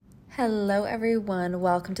Hello, everyone.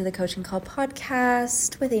 Welcome to the Coaching Call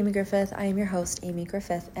podcast with Amy Griffith. I am your host, Amy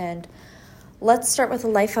Griffith, and let's start with a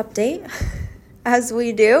life update, as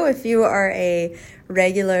we do. If you are a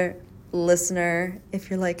regular listener, if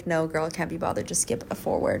you're like, no, girl, can't be bothered, just skip a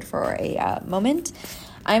forward for a moment.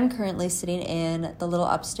 I'm currently sitting in the little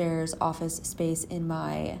upstairs office space in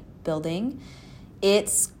my building.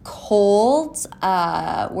 It's cold.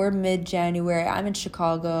 We're mid-January. I'm in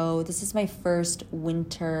Chicago. This is my first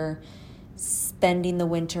winter, spending the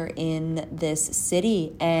winter in this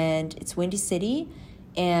city. And it's Windy City.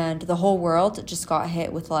 And the whole world just got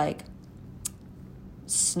hit with like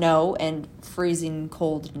snow and freezing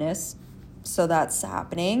coldness. So that's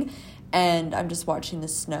happening. And I'm just watching the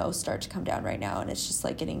snow start to come down right now. And it's just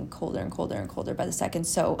like getting colder and colder and colder by the second.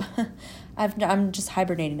 So I'm just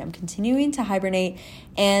hibernating. I'm continuing to hibernate.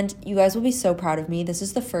 And you guys will be so proud of me. This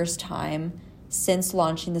is the first time since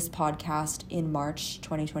launching this podcast in March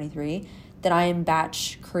 2023 that I am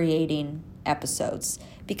batch creating episodes.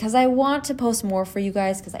 Because I want to post more for you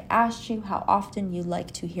guys. Because I asked you how often you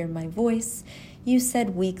like to hear my voice. You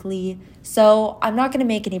said weekly. So I'm not going to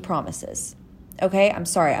make any promises. Okay, I'm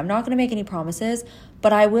sorry. I'm not going to make any promises,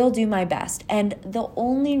 but I will do my best. And the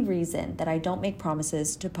only reason that I don't make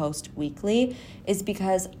promises to post weekly is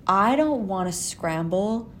because I don't want to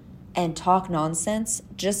scramble and talk nonsense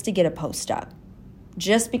just to get a post up.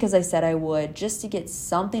 Just because I said I would, just to get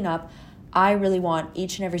something up. I really want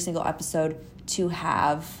each and every single episode to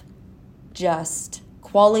have just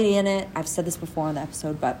quality in it. I've said this before on the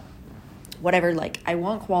episode, but whatever, like I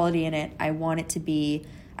want quality in it.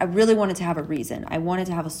 I really want it to have a reason. I want it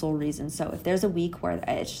to have a sole reason. So if there's a week where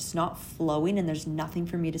it's just not flowing and there's nothing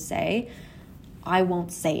for me to say, I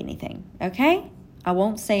won't say anything, okay? I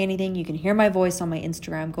won't say anything. You can hear my voice on my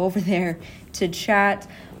Instagram. Go over there to chat.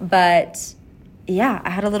 But yeah, I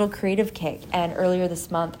had a little creative kick. And earlier this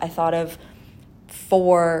month, I thought of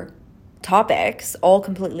 4 topics, all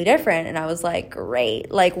completely different. And I was like, great,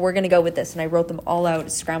 like we're going to go with this. And I wrote them all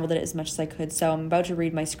out, scrambled it as much as I could. So I'm about to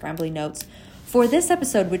read my scrambly notes for this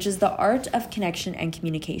episode, which is the art of connection and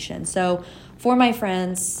communication. So for my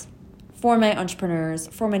friends, for my entrepreneurs,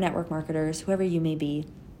 for my network marketers, whoever you may be,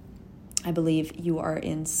 I believe you are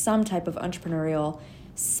in some type of entrepreneurial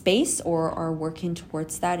space or are working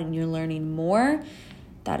towards that and you're learning more.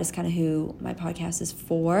 That is kind of who my podcast is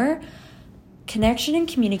for. Connection and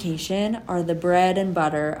communication are the bread and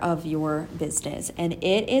butter of your business. And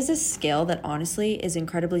it is a skill that honestly is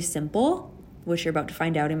incredibly simple, which you're about to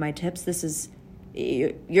find out in my tips.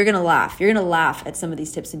 You're going to laugh. You're going to laugh at some of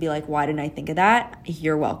these tips and be like, why didn't I think of that?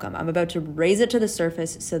 You're welcome. I'm about to raise it to the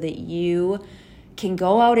surface so that you can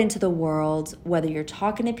go out into the world, whether you're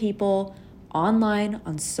talking to people online,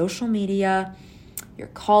 on social media, you're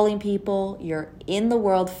calling people, you're in the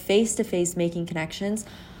world face-to-face making connections.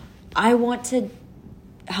 I want to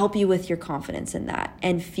help you with your confidence in that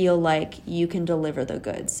and feel like you can deliver the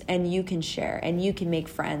goods and you can share and you can make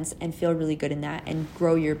friends and feel really good in that and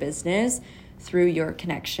grow your business through your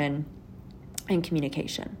connection and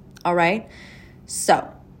communication. All right.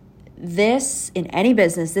 So this, in any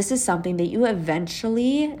business, this is something that you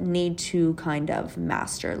eventually need to kind of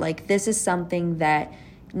master. Like this is something that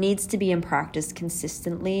needs to be in practice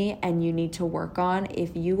consistently and you need to work on.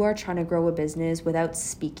 If you are trying to grow a business without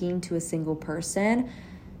speaking to a single person,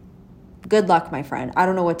 good luck, my friend. I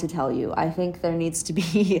don't know what to tell you. I think there needs to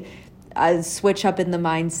be a switch up in the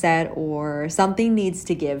mindset or something needs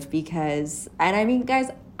to give because, and I mean, guys,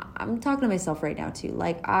 I'm talking to myself right now too.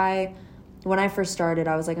 Like when I first started,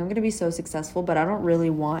 I was like, I'm going to be so successful, but I don't really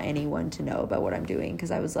want anyone to know about what I'm doing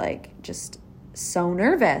because I was like, just so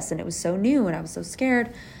nervous and it was so new and I was so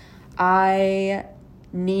scared. I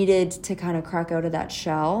needed to kind of crack out of that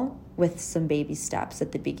shell with some baby steps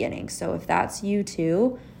at the beginning. So if that's you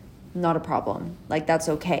too, not a problem. Like that's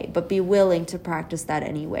okay, but be willing to practice that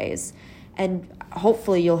anyways. And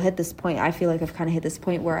hopefully you'll hit this point. I feel like I've kind of hit this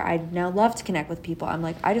point where I now love to connect with people. I'm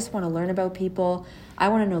like, I just want to learn about people. I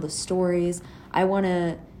want to know the stories. I want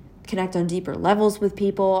to connect on deeper levels with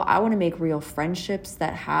people. I want to make real friendships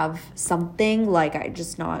that have something, like I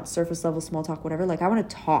just not surface level small talk, whatever. Like I want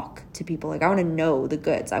to talk to people. Like I want to know the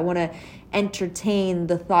goods. I want to entertain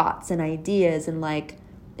the thoughts and ideas and like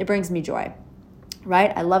it brings me joy.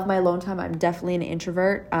 Right? I love my alone time. I'm definitely an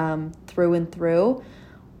introvert through and through.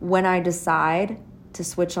 When I decide to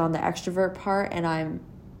switch on the extrovert part and I'm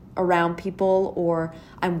around people or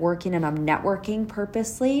I'm working and I'm networking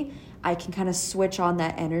purposely, I can kind of switch on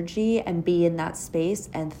that energy and be in that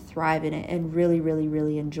space and thrive in it and really, really,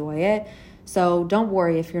 really enjoy it. So don't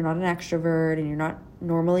worry if you're not an extrovert and you're not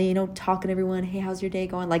normally, talking to everyone, hey, how's your day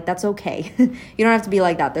going? Like, that's okay. You don't have to be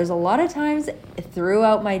like that. There's a lot of times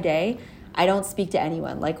throughout my day, I don't speak to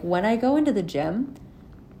anyone. Like, when I go into the gym,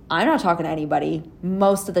 I'm not talking to anybody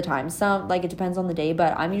most of the time. It depends on the day,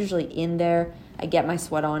 but I'm usually in there. I get my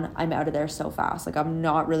sweat on. I'm out of there so fast. Like, I'm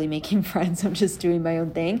not really making friends. I'm just doing my own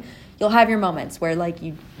thing. You'll have your moments where, like,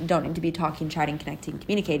 you don't need to be talking, chatting, connecting,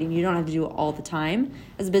 communicating. You don't have to do it all the time.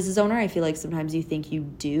 As a business owner, I feel like sometimes you think you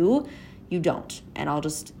do. You don't. And I'll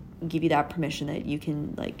just give you that permission that you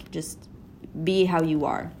can, like, just be how you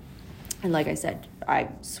are. And like I said, I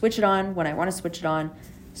switch it on when I want to switch it on,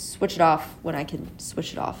 switch it off when I can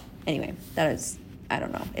switch it off. Anyway, I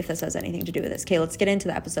don't know if this has anything to do with this. Okay, let's get into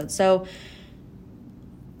the episode. So,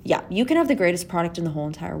 yeah, you can have the greatest product in the whole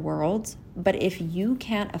entire world, but if you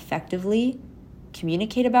can't effectively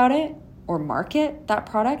communicate about it or market that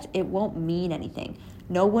product, it won't mean anything.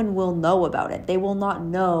 No one will know about it. They will not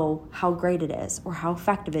know how great it is or how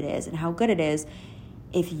effective it is and how good it is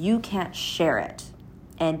if you can't share it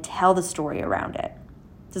and tell the story around it.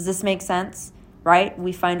 Does this make sense? Right?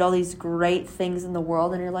 We find all these great things in the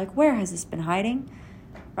world and you're like, where has this been hiding?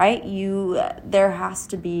 Right? There has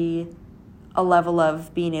to be a level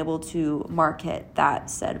of being able to market that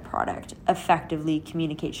said product, effectively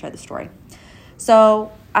communicate, share the story.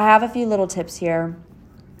 So I have a few little tips here.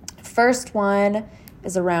 First one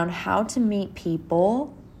is around how to meet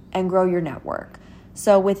people and grow your network.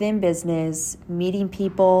 So within business, meeting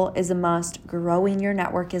people is a must. Growing your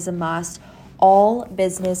network is a must. All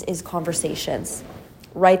business is conversations.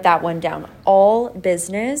 Write that one down. All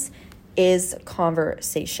business is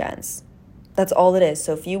conversations. That's all it is.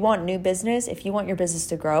 So if you want new business, if you want your business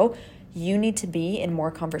to grow, you need to be in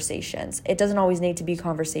more conversations. It doesn't always need to be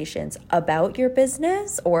conversations about your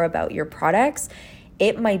business or about your products.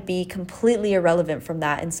 It might be completely irrelevant from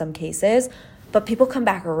that in some cases, but people come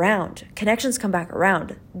back around. Connections come back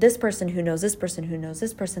around. This person who knows this person who knows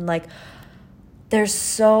this person, like, there's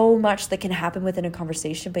so much that can happen within a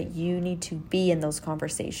conversation, but you need to be in those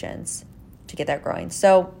conversations to get that growing.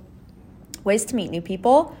 So ways to meet new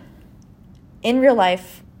people in real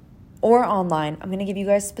life or online. I'm going to give you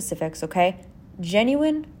guys specifics, okay?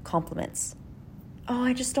 Genuine compliments. Oh,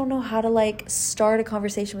 I just don't know how to start a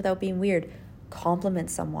conversation without being weird.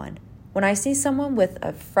 Compliment someone. When I see someone with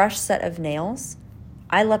a fresh set of nails,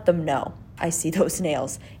 I let them know I see those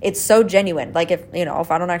nails. It's so genuine. Like, if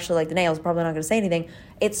I don't actually like the nails, I'm probably not going to say anything.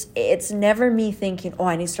 It's never me thinking, oh,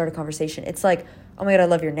 I need to start a conversation. It's like, oh my God, I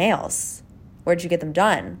love your nails. Where'd you get them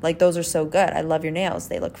done? Like, those are so good. I love your nails.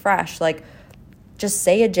 They look fresh. Like, just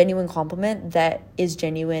say a genuine compliment that is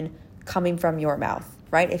genuine coming from your mouth,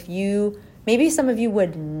 right? Maybe some of you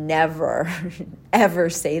would never, ever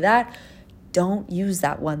say that. Don't use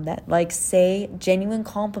that one then. Say genuine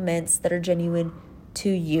compliments that are genuine to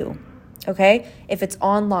you, okay? If it's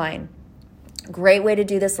online, great way to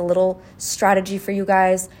do this, a little strategy for you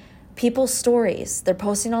guys. People's stories, they're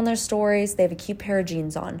posting on their stories, they have a cute pair of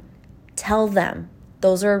jeans on. Tell them,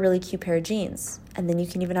 those are a really cute pair of jeans. And then you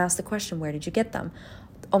can even ask the question, where did you get them?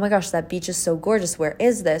 Oh my gosh, that beach is so gorgeous. Where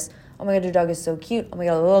is this? Oh my God, your dog is so cute. Oh my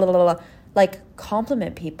God, blah, blah, blah, blah.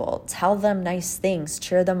 Compliment people, tell them nice things,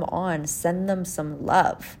 cheer them on, send them some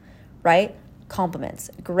love, right? Compliments,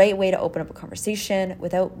 great way to open up a conversation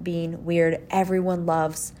without being weird. Everyone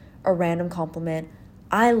loves a random compliment.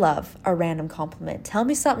 I love a random compliment. Tell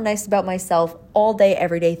me something nice about myself all day,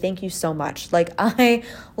 every day. Thank you so much. I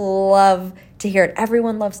love to hear it.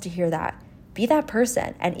 Everyone loves to hear that. Be that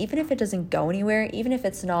person. And even if it doesn't go anywhere, even if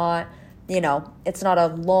it's not, it's not a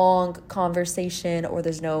long conversation or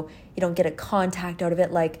you don't get a contact out of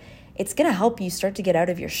it, it's going to help you start to get out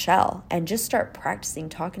of your shell and just start practicing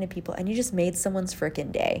talking to people, and you just made someone's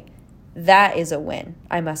freaking day. That is a win,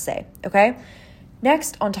 I must say, okay?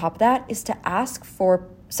 Next, on top of that, is to ask for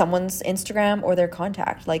someone's Instagram or their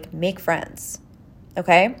contact. Make friends,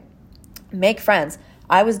 okay? Make friends.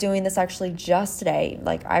 I was doing this actually just today.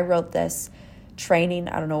 I wrote this training,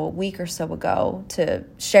 I don't know, a week or so ago to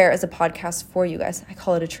share as a podcast for you guys. I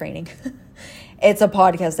call it a training. It's a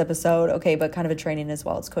podcast episode, okay, but kind of a training as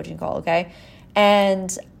well. It's coaching call, okay?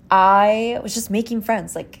 And I was just making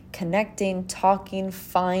friends, connecting, talking,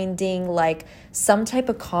 finding some type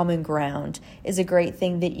of common ground is a great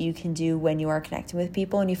thing that you can do when you are connecting with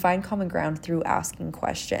people, and you find common ground through asking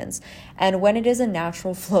questions. And when it is a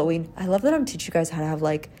natural flowing, I love that I'm teaching you guys how to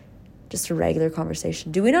have just a regular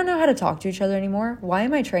conversation. Do we not know how to talk to each other anymore? Why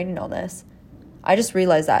am I training all this? I just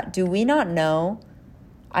realized that. Do we not know?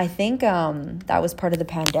 I think that was part of the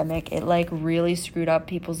pandemic. It really screwed up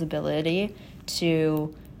people's ability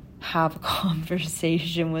to have a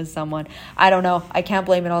conversation with someone. I don't know. I can't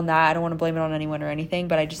blame it on that. I don't want to blame it on anyone or anything,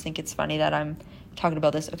 but I just think it's funny that I'm talking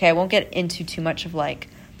about this. Okay, I won't get into too much of like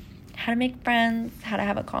how to make friends, how to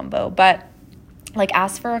have a combo, but like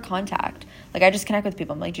ask for a contact. Like I just connect with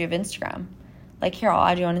people. I'm like, do you have Instagram? Like, here, I'll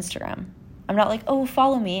add you on Instagram. I'm not like, oh,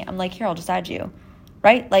 follow me. I'm like, here, I'll just add you.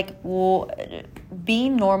 Right? Like, well,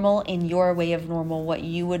 being normal in your way of normal, what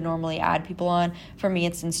you would normally add people on. For me,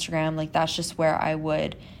 it's Instagram. Like, that's just where I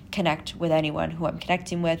would connect with anyone who I'm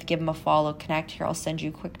connecting with, give them a follow, connect. Here, I'll send you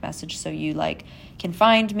a quick message so you like can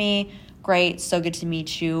find me. Great. So good to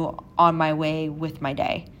meet you, on my way with my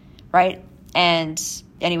day. Right? And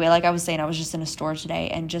anyway, like I was saying, I was just in a store today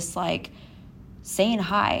and just like saying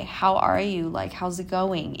hi, how are you? Like, how's it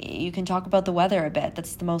going? You can talk about the weather a bit.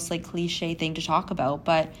 That's the most like cliche thing to talk about,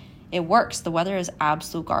 but it works. The weather is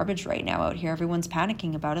absolute garbage right now out here. Everyone's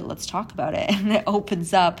panicking about it. Let's talk about it. And it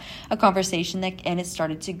opens up a conversation and it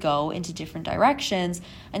started to go into different directions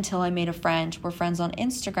until I made a friend. We're friends on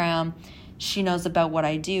Instagram. She knows about what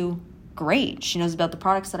I do. Great. She knows about the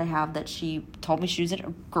products that I have that she told me she used.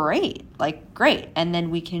 Great. Like, great. And then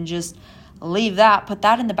we can just leave that, put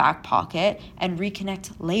that in the back pocket and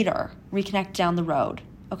reconnect later, reconnect down the road.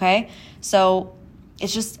 Okay. So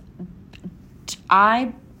it's just,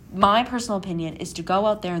 my personal opinion is to go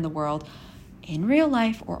out there in the world in real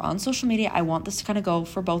life or on social media. I want this to kind of go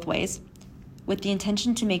for both ways with the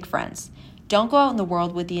intention to make friends. Don't go out in the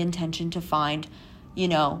world with the intention to find,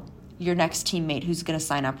 your next teammate who's going to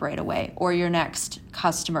sign up right away or your next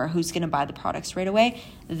customer who's going to buy the products right away.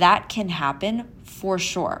 That can happen for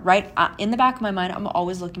sure, right? In the back of my mind, I'm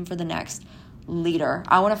always looking for the next leader.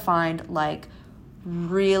 I want to find like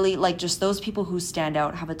really like just those people who stand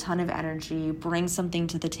out, have a ton of energy, bring something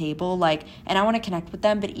to the table, like, and I want to connect with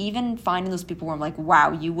them. But even finding those people where I'm like,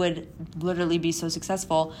 wow, you would literally be so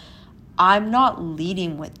successful. I'm not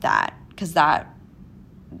leading with that because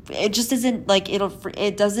it just isn't like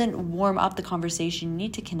it doesn't warm up the conversation. You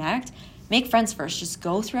need to connect, make friends first. Just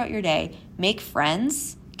go throughout your day, make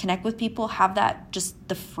friends, connect with people, have that just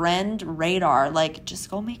the friend radar, like just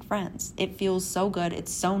go make friends. It feels so good.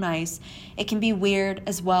 It's so nice. It can be weird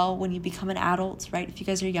as well when you become an adult, right? If you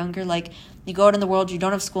guys are younger, like you go out in the world, you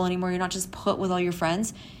don't have school anymore, you're not just put with all your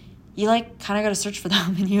friends. You like kind of got to search for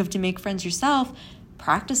them and you have to make friends yourself.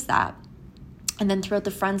 Practice that. And then throughout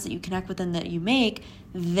the friends that you connect with and that you make,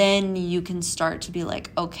 then you can start to be like,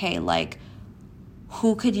 okay, like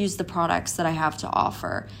who could use the products that I have to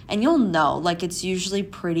offer? And you'll know, like it's usually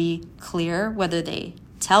pretty clear whether they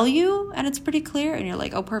tell you and it's pretty clear and you're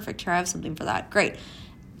like, oh, perfect, here I have something for that. Great.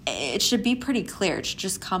 It should be pretty clear. It should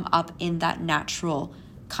just come up in that natural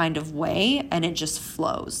kind of way and it just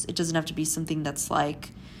flows. It doesn't have to be something that's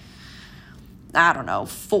like, I don't know,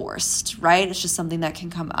 forced, right? It's just something that can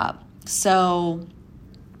come up. So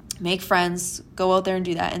make friends, go out there and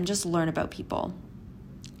do that and just learn about people.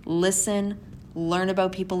 Listen, learn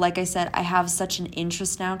about people. Like I said, I have such an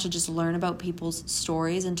interest now to just learn about people's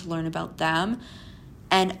stories and to learn about them.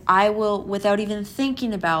 And I will, without even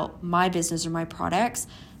thinking about my business or my products,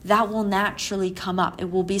 that will naturally come up. It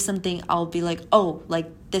will be something I'll be like, oh, like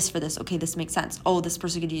this for this. Okay, this makes sense. Oh, this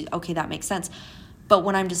person could use, okay, that makes sense. But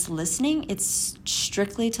when I'm just listening, it's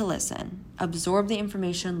strictly to listen, absorb the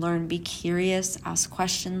information, learn, be curious, ask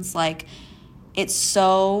questions. Like it's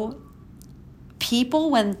so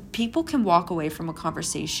when people can walk away from a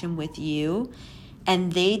conversation with you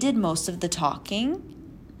and they did most of the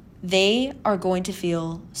talking, they are going to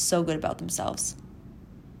feel so good about themselves.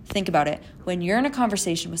 Think about it. When you're in a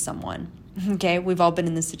conversation with someone, okay, we've all been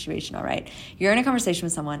in this situation, all right? You're in a conversation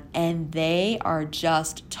with someone and they are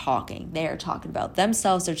just talking. They are talking about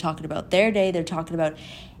themselves. They're talking about their day. They're talking about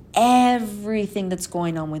everything that's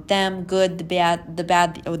going on with them, good, the bad,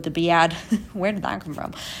 where did that come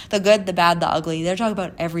from? The good, the bad, the ugly. They're talking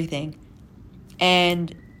about everything.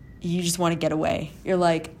 And you just want to get away. You're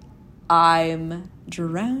like, I'm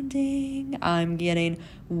drowning. I'm getting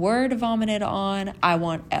word vomited on. I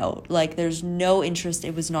want out. Like there's no interest.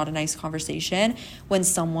 It was not a nice conversation when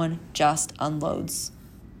someone just unloads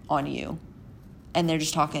on you and they're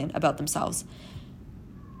just talking about themselves.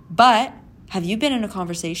 But have you been in a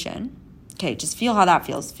conversation? Okay, just feel how that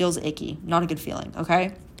feels. Feels icky. Not a good feeling,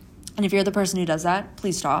 okay? And if you're the person who does that,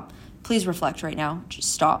 please stop. Please reflect right now.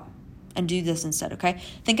 Just stop and do this instead, okay?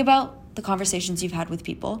 Think about the conversations you've had with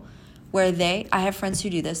people where I have friends who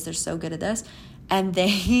do this. They're so good at this. And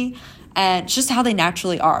it's just how they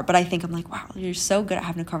naturally are. But I'm like, wow, you're so good at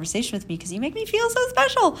having a conversation with me because you make me feel so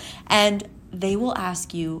special. And they will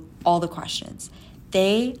ask you all the questions.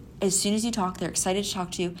 As soon as you talk, they're excited to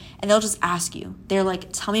talk to you and they'll just ask you. They're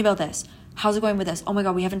like, tell me about this. How's it going with this? Oh my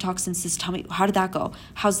God, we haven't talked since this. Tell me, how did that go?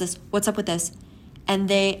 How's this? What's up with this? And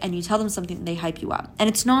you tell them something, they hype you up. And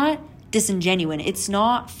it's not disingenuous. It's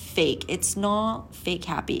not fake. It's not fake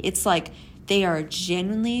happy. It's like they are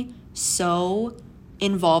genuinely so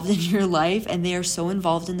involved in your life, and they are so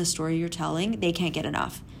involved in the story you're telling, they can't get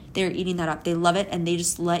enough. They're eating that up. They love it, and they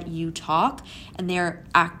just let you talk, and they're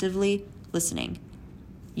actively listening.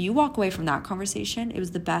 You walk away from that conversation, it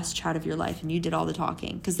was the best chat of your life, and you did all the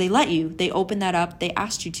talking because they let you. They opened that up. They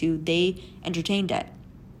asked you to. They entertained it.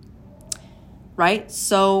 Right?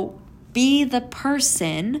 So be the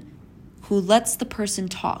person who lets the person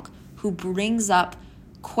talk, who brings up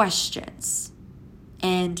questions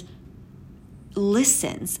and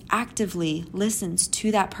actively listens to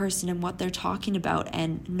that person and what they're talking about,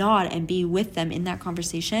 and nod and be with them in that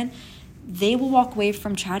conversation. They will walk away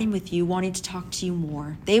from chatting with you wanting to talk to you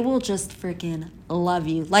more. They will just freaking love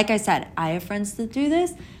you. Like I said, I have friends that do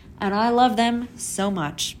this, and I love them so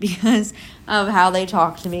much because of how they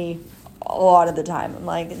talk to me a lot of the time. I'm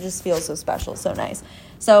like, it just feels so special, so nice.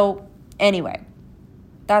 So anyway,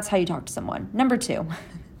 that's how you talk to someone. Number 2,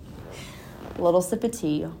 a little sip of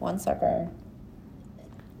tea. 1 second.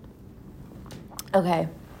 Okay.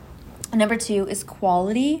 Number 2 is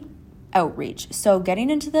quality outreach. So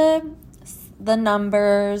getting into the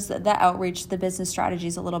numbers, the outreach, the business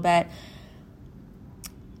strategies a little bit.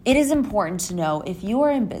 It is important to know if you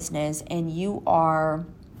are in business and you are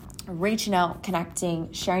reaching out,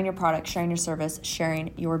 connecting, sharing your product, sharing your service,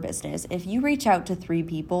 sharing your business. If you reach out to 3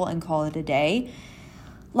 people and call it a day,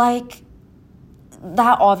 like,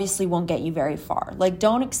 that obviously won't get you very far. Like,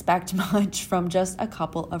 don't expect much from just a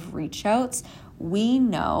couple of reach outs. We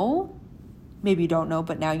know, maybe you don't know,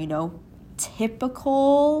 but now you know,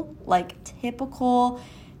 typical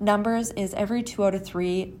numbers is every 2 out of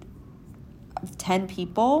 3 of 10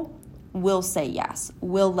 people will say yes.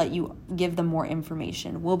 Will let you give them more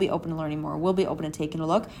information. Will be open to learning more. Will be open to taking a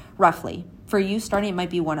look. Roughly. For you starting, it might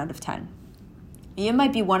be 1 out of 10. It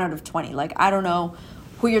might be 1 out of 20. Like, I don't know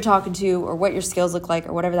who you're talking to or what your skills look like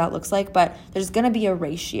or whatever that looks like, but there's going to be a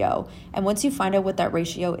ratio. And once you find out what that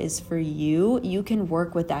ratio is for you, you can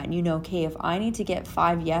work with that. And you know, okay, if I need to get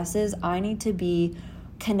 5 yeses, I need to be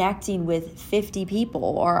connecting with 50 people,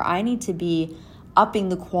 or I need to be upping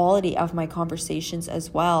the quality of my conversations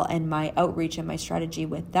as well, and my outreach and my strategy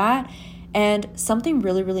with that. And something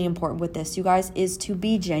really, really important with this, you guys, is to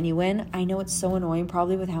be genuine. I know it's so annoying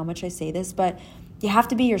probably with how much I say this, but you have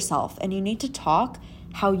to be yourself, and you need to talk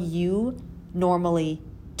how you normally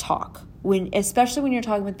talk, especially when you're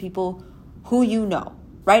talking with people who you know,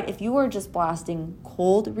 right? If you are just blasting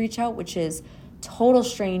cold reach out, which is total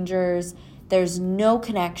strangers, there's no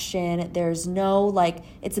connection, there's no, like,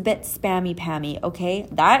 it's a bit spammy-pammy, okay?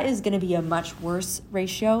 That is going to be a much worse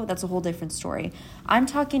ratio. That's a whole different story. I'm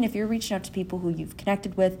talking if you're reaching out to people who you've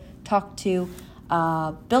connected with, talked to,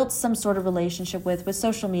 built some sort of relationship with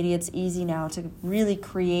social media. It's easy now to really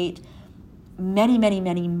create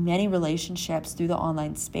many relationships through the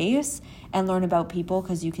online space and learn about people,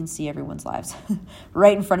 because you can see everyone's lives.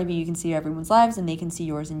 Right in front of you, you can see everyone's lives, and they can see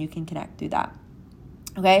yours, and you can connect through that.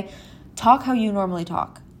 Okay? Talk how you normally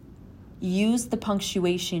talk. Use the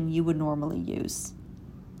punctuation you would normally use.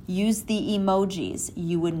 Use the emojis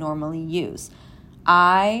you would normally use.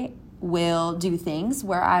 I will do things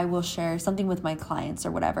where I will share something with my clients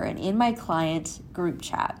or whatever. And in my client group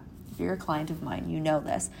chat, if you're a client of mine, you know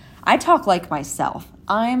this, I talk like myself.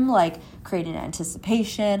 I'm like creating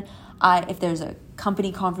anticipation. If there's a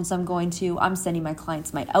company conference I'm going to, I'm sending my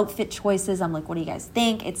clients my outfit choices. I'm like, what do you guys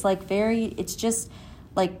think? It's like it's just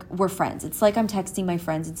like we're friends. It's like I'm texting my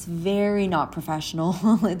friends. It's very not professional.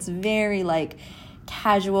 It's very like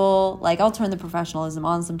casual. Like, I'll turn the professionalism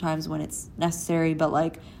on sometimes when it's necessary, but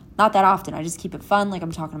like not that often. I just keep it fun, like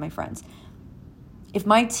I'm talking to my friends. If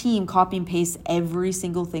my team copy and paste every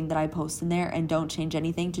single thing that I post in there and don't change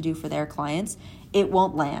anything to do for their clients, it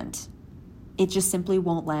won't land. It just simply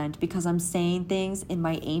won't land, because I'm saying things in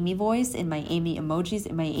my Amy voice, in my Amy emojis,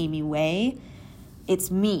 in my Amy way. It's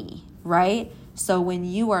me, right? So when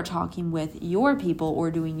you are talking with your people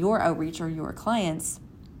or doing your outreach or your clients,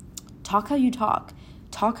 talk how you talk.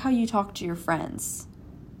 Talk how you talk to your friends.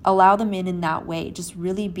 Allow them in that way. Just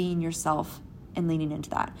really being yourself and leaning into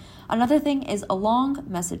that. Another thing is, a long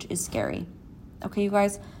message is scary. Okay, you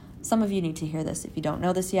guys, some of you need to hear this if you don't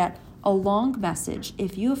know this yet. A long message,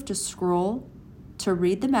 if you have to scroll to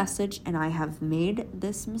read the message, and I have made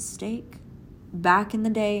this mistake back in the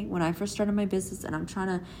day when I first started my business, and I'm trying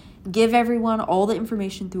to give everyone all the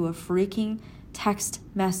information through a freaking text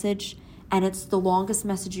message, and it's the longest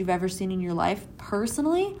message you've ever seen in your life.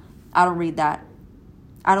 Personally, I don't read that.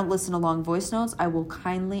 I don't listen to long voice notes. I will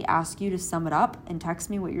kindly ask you to sum it up and text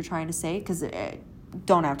me what you're trying to say, because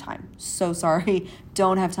don't have time. So sorry.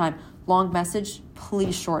 Don't have time. Long message,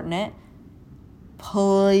 please shorten it.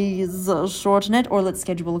 Please shorten it, or let's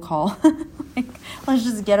schedule a call. Like, let's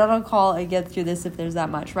just get on a call and get through this if there's that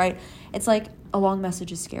much, right? It's like a long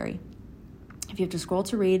message is scary. If you have to scroll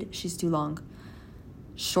to read, she's too long.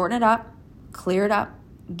 Shorten it up, clear it up,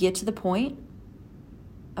 get to the point.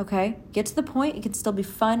 Okay? Get to the point. It can still be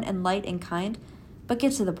fun and light and kind, but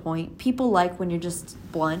get to the point. People like when you're just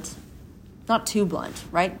blunt. Not too blunt,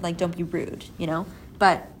 right? Like, don't be rude,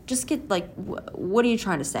 But just get, like, what are you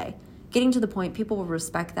trying to say? Getting to the point, people will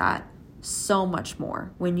respect that so much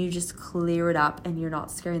more when you just clear it up and you're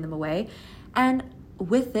not scaring them away. And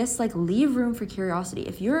with this, like, leave room for curiosity.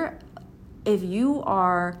 If you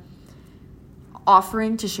are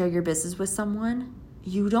offering to share your business with someone,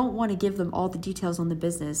 you don't want to give them all the details on the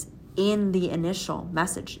business in the initial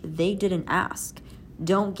message. They didn't ask.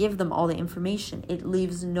 Don't give them all the information. It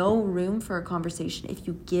leaves no room for a conversation if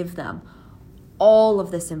you give them all of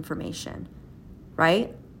this information,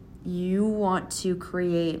 right? You want to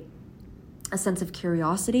create a sense of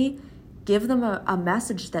curiosity. Give them a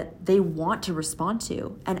message that they want to respond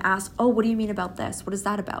to and ask, oh, what do you mean about this? What is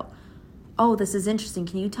that about? Oh, this is interesting.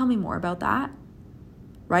 Can you tell me more about that?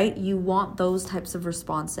 Right? You want those types of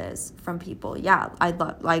responses from people. Yeah, I'd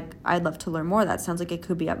love to learn more. That sounds like it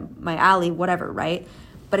could be up my alley, whatever, right?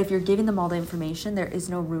 But if you're giving them all the information, there is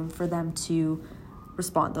no room for them to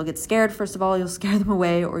respond. They'll get scared. First of all, you'll scare them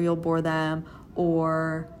away, or you'll bore them,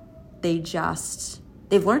 or they've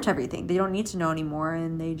learned everything. They don't need to know anymore,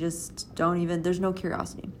 and they just there's no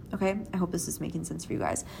curiosity. Okay? I hope this is making sense for you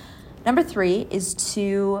guys. Number 3 is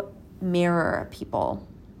to mirror people.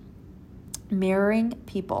 Mirroring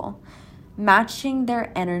people, matching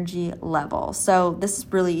their energy level. So this is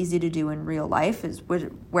really easy to do in real life, is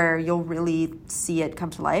where you'll really see it come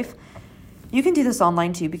to life. You can do this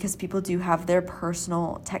online too, because people do have their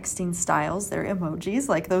personal texting styles, their emojis,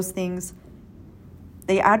 like those things,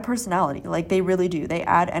 they add personality, like they really do. They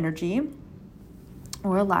add energy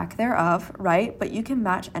or lack thereof, right? But you can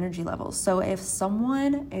match energy levels. So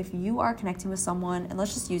if you are connecting with someone, and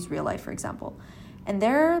let's just use real life, for example, and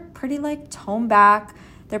they're pretty like toned back.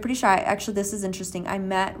 They're pretty shy. Actually, this is interesting. I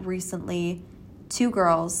met recently 2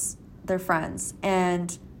 girls, they're friends,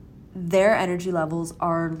 and their energy levels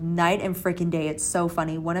are night and freaking day. It's so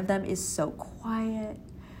funny. One of them is so quiet,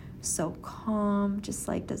 so calm, just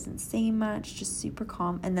like doesn't say much, just super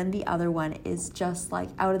calm. And then the other one is just like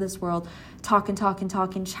out of this world, talking,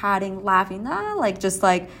 chatting, laughing, like just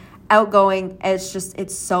like outgoing.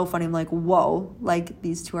 It's so funny. I'm like, whoa, like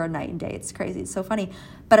these 2 are night and day. It's crazy. It's so funny.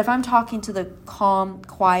 But if I'm talking to the calm,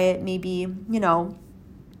 quiet, maybe,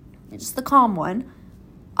 just the calm one,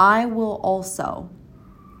 I will also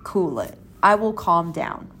cool it. I will calm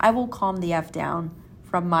down. I will calm the F down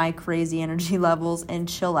from my crazy energy levels and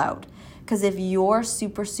chill out. Because if you're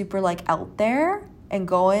super, super like out there and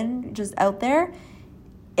going just out there,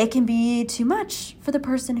 it can be too much for the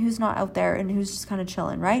person who's not out there and who's just kind of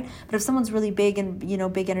chilling, right? But if someone's really big and,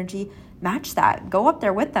 big energy, match that. Go up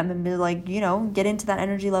there with them and be like, get into that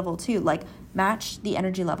energy level too. Like, match the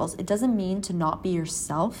energy levels. It doesn't mean to not be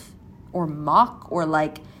yourself or mock or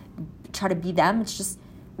like try to be them. It's just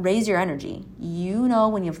raise your energy.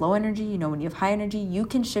 When you have low energy, when you have high energy, you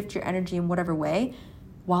can shift your energy in whatever way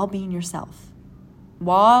while being yourself.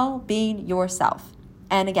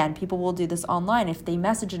 And again, people will do this online. If they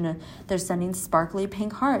message and they're sending sparkly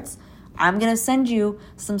pink hearts, I'm going to send you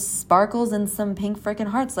some sparkles and some pink freaking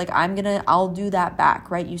hearts. Like I'll do that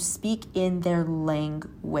back, right? You speak in their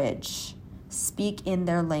language.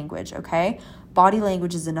 Okay? Body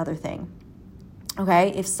language is another thing.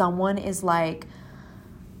 Okay? If someone is like,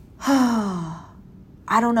 I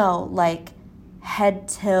don't know, like head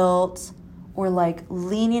tilt or like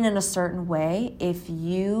leaning in a certain way, if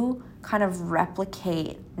you kind of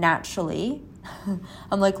replicate naturally,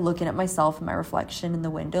 I'm like looking at myself in my reflection in the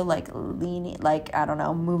window, like leaning, like, I don't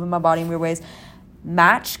know, moving my body in weird ways,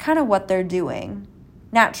 match kind of what they're doing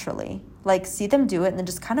naturally. Like see them do it and then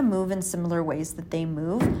just kind of move in similar ways that they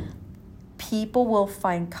move. People will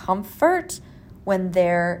find comfort when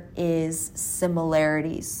there is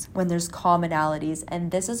similarities, when there's commonalities. And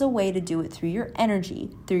this is a way to do it through your energy,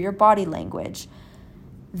 through your body language,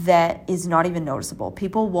 that is not even noticeable.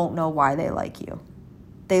 People won't know why they like you.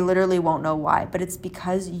 They literally won't know why, but it's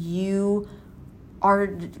because you're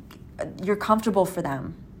comfortable for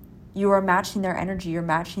them. You are matching their energy. You're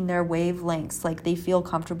matching their wavelengths. Like they feel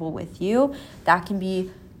comfortable with you. That can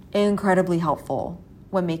be incredibly helpful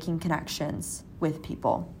when making connections with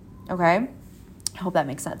people. Okay? I hope that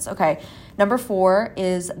makes sense. Okay. Number 4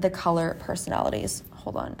 is the color personalities.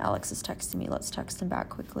 Hold on. Alex is texting me. Let's text him back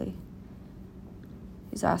quickly.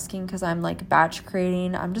 He's asking because I'm like batch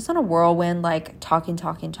creating. I'm just on a whirlwind, like talking,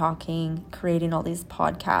 creating all these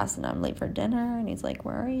podcasts, and I'm late for dinner. And he's like,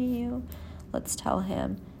 where are you? Let's tell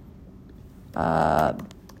him.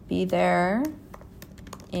 Be there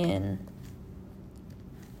in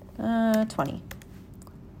 20.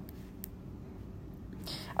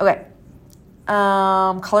 Okay.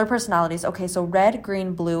 Color personalities. Okay, so red,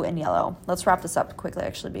 green, blue, and yellow. Let's wrap this up quickly,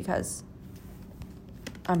 actually, because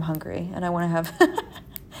I'm hungry and I want to have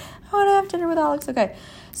I want to have dinner with Alex. Okay,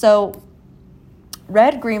 so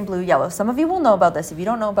red, green, blue, yellow. Some of you will know about this. If you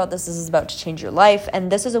don't know about this, this is about to change your life, and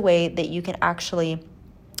this is a way that you can actually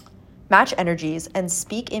match energies and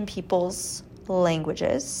speak in people's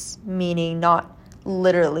languages, meaning not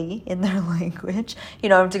literally in their language. You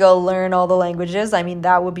don't have to go learn all the languages. I mean,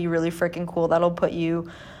 that would be really freaking cool. That'll put you,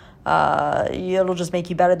 it'll just make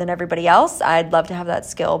you better than everybody else. I'd love to have that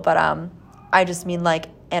skill, but I just mean like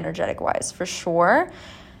energetic wise for sure,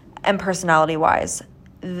 and personality wise,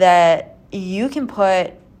 that you can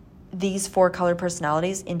put these 4 color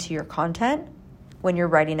personalities into your content when you're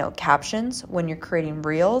writing out captions, when you're creating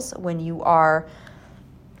reels, when you are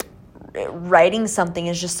writing something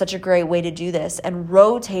is just such a great way to do this, and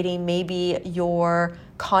rotating maybe your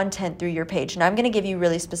content through your page. And I'm going to give you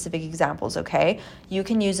really specific examples, okay? You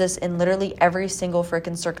can use this in literally every single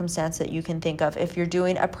freaking circumstance that you can think of. If you're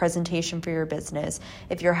doing a presentation for your business,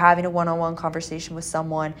 if you're having a one-on-one conversation with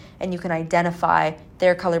someone and you can identify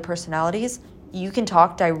their color personalities, you can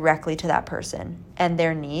talk directly to that person and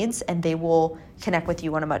their needs, and they will connect with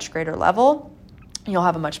you on a much greater level. You'll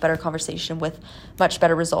have a much better conversation with much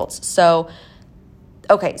better results. So,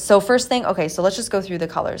 okay, so first thing, okay, so let's just go through the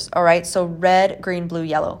colors, all right? So red, green, blue,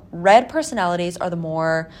 yellow. Red personalities are the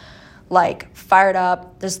more like fired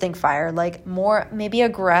up, just think fire, like more maybe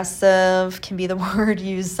aggressive can be the word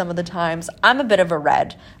used some of the times. I'm a bit of a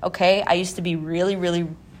red, okay? I used to be really, really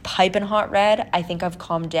piping hot red. I think I've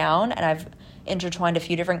calmed down and I've intertwined a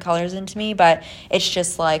few different colors into me, but it's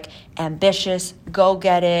just like ambitious, go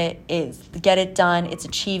get it, get it done, it's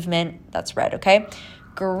achievement. That's red, okay?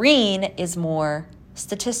 Green is more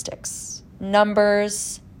statistics,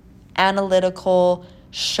 numbers, analytical,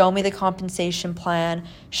 show me the compensation plan,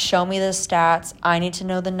 show me the stats, I need to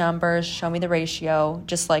know the numbers, show me the ratio,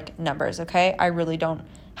 just like numbers, okay? I really don't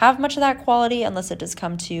have much of that quality unless it does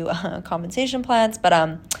come to compensation plans,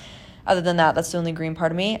 but other than that, that's the only green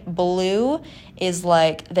part of me. Blue is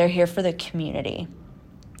like they're here for the community.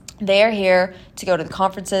 They're here to go to the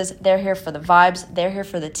conferences. They're here for the vibes. They're here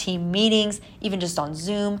for the team meetings, even just on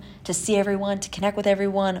Zoom, to see everyone, to connect with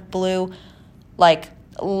everyone. Blue, like,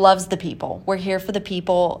 loves the people. We're here for the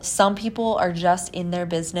people. Some people are just in their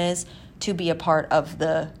business to be a part of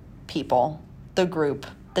the people, the group,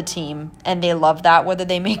 the team, and they love that. Whether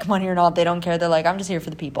they make money or not, they don't care. They're like, I'm just here for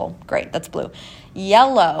the people. Great, that's blue.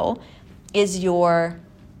 Yellow is your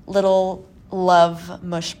little love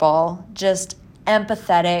mush ball, just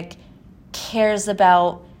empathetic, cares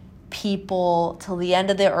about people till the end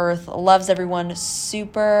of the earth, loves everyone,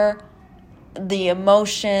 super, the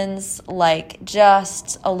emotions, like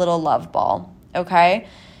just a little love ball, okay?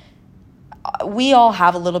 We all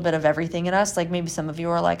have a little bit of everything in us. Like maybe some of you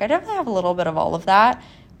are like, I definitely have a little bit of all of that.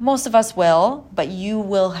 Most of us will, but you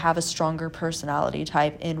will have a stronger personality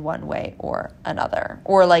type in one way or another,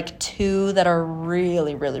 or like 2 that are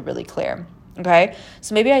really, really, really clear. Okay.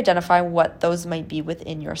 So maybe identify what those might be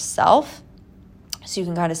within yourself so you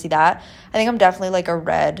can kind of see that. I think I'm definitely like a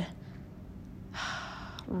red.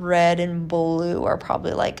 Red and blue are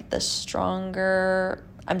probably like the stronger.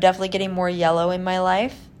 I'm definitely getting more yellow in my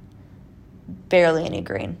life. Barely any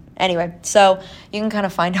green. Anyway, so you can kind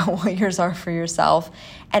of find out what yours are for yourself.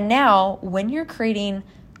 And now when you're creating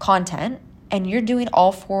content and you're doing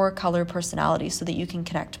all 4 color personalities so that you can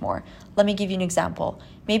connect more, let me give you an example.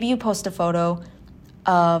 Maybe you post a photo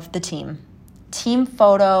of the team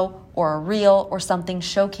photo or a reel or something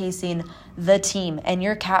showcasing the team, and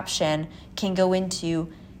your caption can go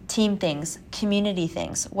into team things, community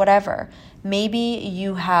things, whatever. Maybe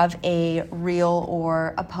you have a reel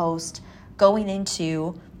or a post going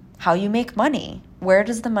into how you make money. Where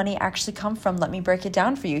does the money actually come from? Let me break it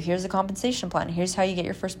down for you. Here's the compensation plan. Here's how you get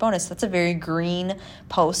your first bonus. That's a very green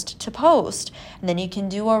post to post. And then you can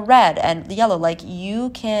do a red and the yellow. Like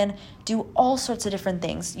you can do all sorts of different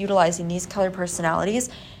things utilizing these color personalities.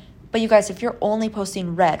 But you guys, if you're only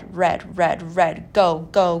posting red, go,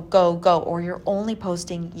 go, go, go, or you're only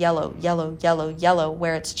posting yellow, yellow, yellow, yellow,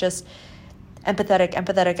 where it's just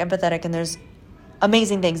empathetic, and there's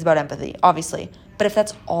amazing things about empathy, obviously. But if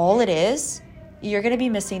that's all it is, you're going to be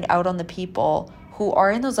missing out on the people who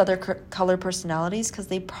are in those other color personalities because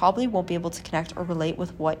they probably won't be able to connect or relate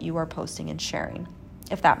with what you are posting and sharing,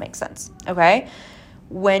 if that makes sense, okay?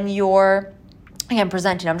 When you're, again,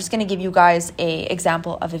 presenting, I'm just going to give you guys a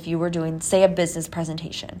example of if you were doing, say, a business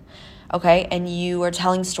presentation, okay? And you are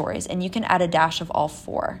telling stories, and you can add a dash of all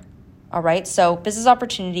four, all right? So business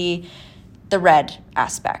opportunity, the red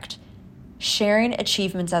aspect, sharing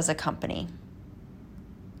achievements as a company,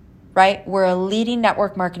 right? We're a leading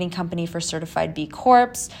network marketing company for certified B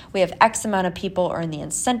Corps. We have X amount of people earn the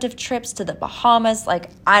incentive trips to the Bahamas. Like,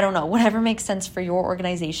 I don't know, whatever makes sense for your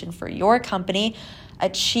organization, for your company.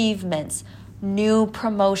 Achievements, new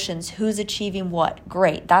promotions, who's achieving what?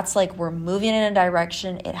 Great. That's like we're moving in a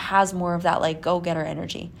direction. It has more of that like go-getter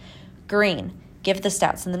energy. Green, give the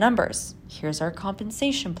stats and the numbers. Here's our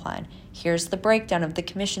compensation plan. Here's the breakdown of the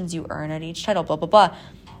commissions you earn at each title, blah, blah, blah.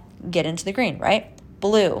 Get into the green, right?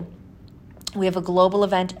 Blue, we have a global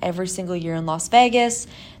event every single year in Las Vegas.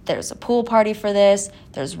 There's a pool party for this.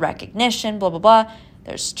 There's recognition, blah, blah, blah.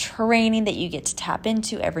 There's training that you get to tap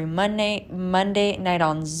into every Monday night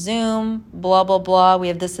on Zoom, blah, blah, blah. We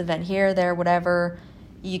have this event here, there, whatever.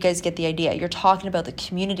 You guys get the idea. You're talking about the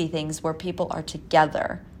community things where people are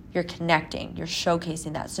together. You're connecting. You're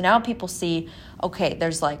showcasing that. So now people see, okay,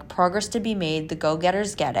 there's like progress to be made. The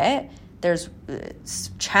go-getters get it. There's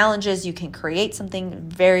challenges. You can create something,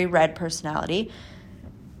 very red personality.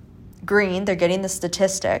 Green, they're getting the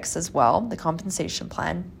statistics as well, the compensation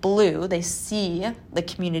plan. Blue, they see the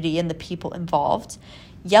community and the people involved.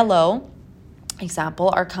 Yellow,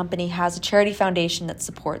 example, our company has a charity foundation that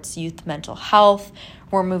supports youth mental health.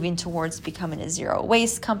 We're moving towards becoming a zero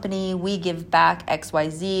waste company. We give back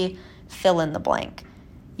XYZ, fill in the blank.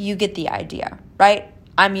 You get the idea, right?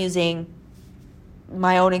 I'm using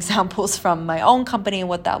my own examples from my own company and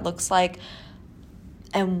what that looks like,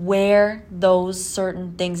 and where those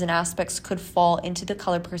certain things and aspects could fall into the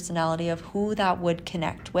color personality of who that would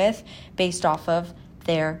connect with based off of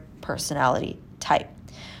their personality type.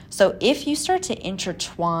 So if you start to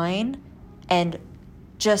intertwine and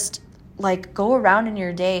just like go around in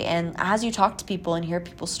your day, and as you talk to people and hear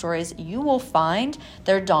people's stories, you will find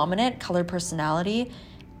their dominant color personality.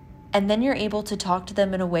 And then you're able to talk to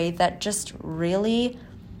them in a way that just really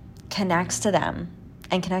connects to them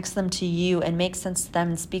and connects them to you and makes sense to them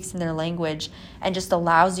and speaks in their language and just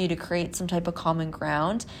allows you to create some type of common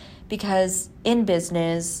ground. Because in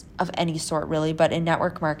business of any sort really, but in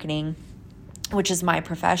network marketing, which is my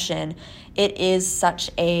profession, it is such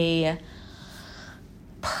a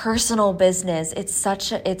personal business.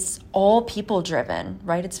 It's all people driven,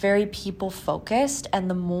 right? It's very people focused. And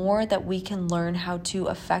the more that we can learn how to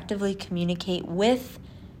effectively communicate with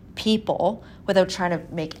people without trying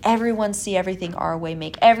to make everyone see everything our way,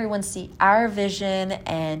 make everyone see our vision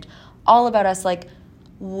and all about us, like,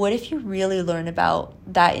 what if you really learn about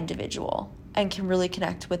that individual and can really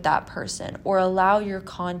connect with that person, or allow your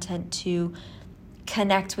content to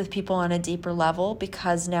connect with people on a deeper level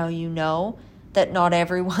because now you know that not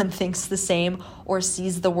everyone thinks the same or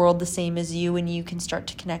sees the world the same as you, and you can start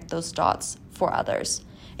to connect those dots for others.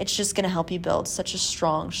 It's just going to help you build such a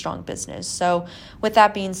strong business. So with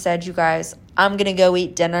that being said, you guys, I'm going to go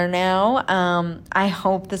eat dinner now. I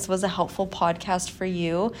hope this was a helpful podcast for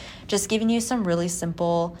you. Just giving you some really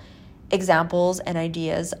simple examples and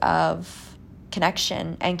ideas of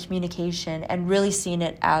connection and communication, and really seeing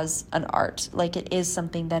it as an art. Like, it is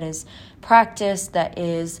something that is practiced, that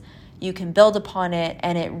is, you can build upon it,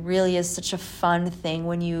 and it really is such a fun thing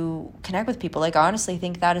when you connect with people. Like, I honestly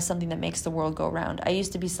think that is something that makes the world go round. I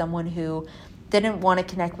used to be someone who didn't want to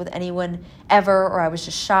connect with anyone ever, or I was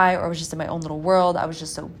just shy, or I was just in my own little world. I was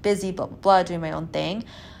just so busy, blah, blah, blah, doing my own thing.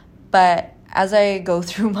 But as I go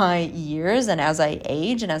through my years and as I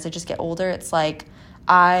age and as I just get older, it's like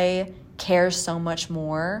I care so much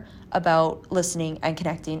more about listening and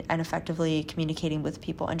connecting and effectively communicating with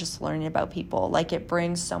people and just learning about people. Like, it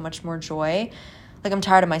brings so much more joy. Like, I'm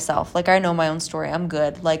tired of myself. Like, I know my own story. I'm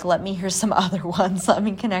good. Like, let me hear some other ones. Let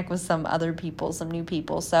me connect with some other people, some new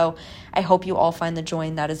people. So I hope you all find the joy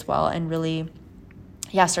in that as well, and really,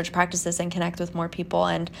 start to practice this and connect with more people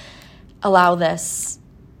and allow this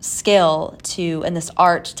skill to, and this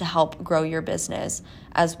art to help grow your business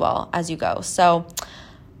as well as you go. So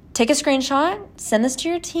take a screenshot, send this to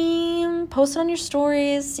your team, post it on your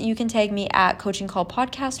stories. You can tag me at Coaching Call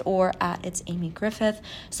Podcast or at It's Amy Griffith,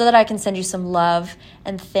 so that I can send you some love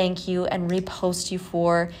and thank you and repost you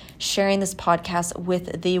for sharing this podcast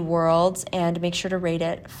with the world. And make sure to rate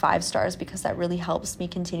it 5 stars, because that really helps me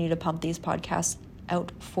continue to pump these podcasts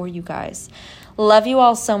out for you guys. Love you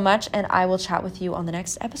all so much, and I will chat with you on the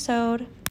next episode.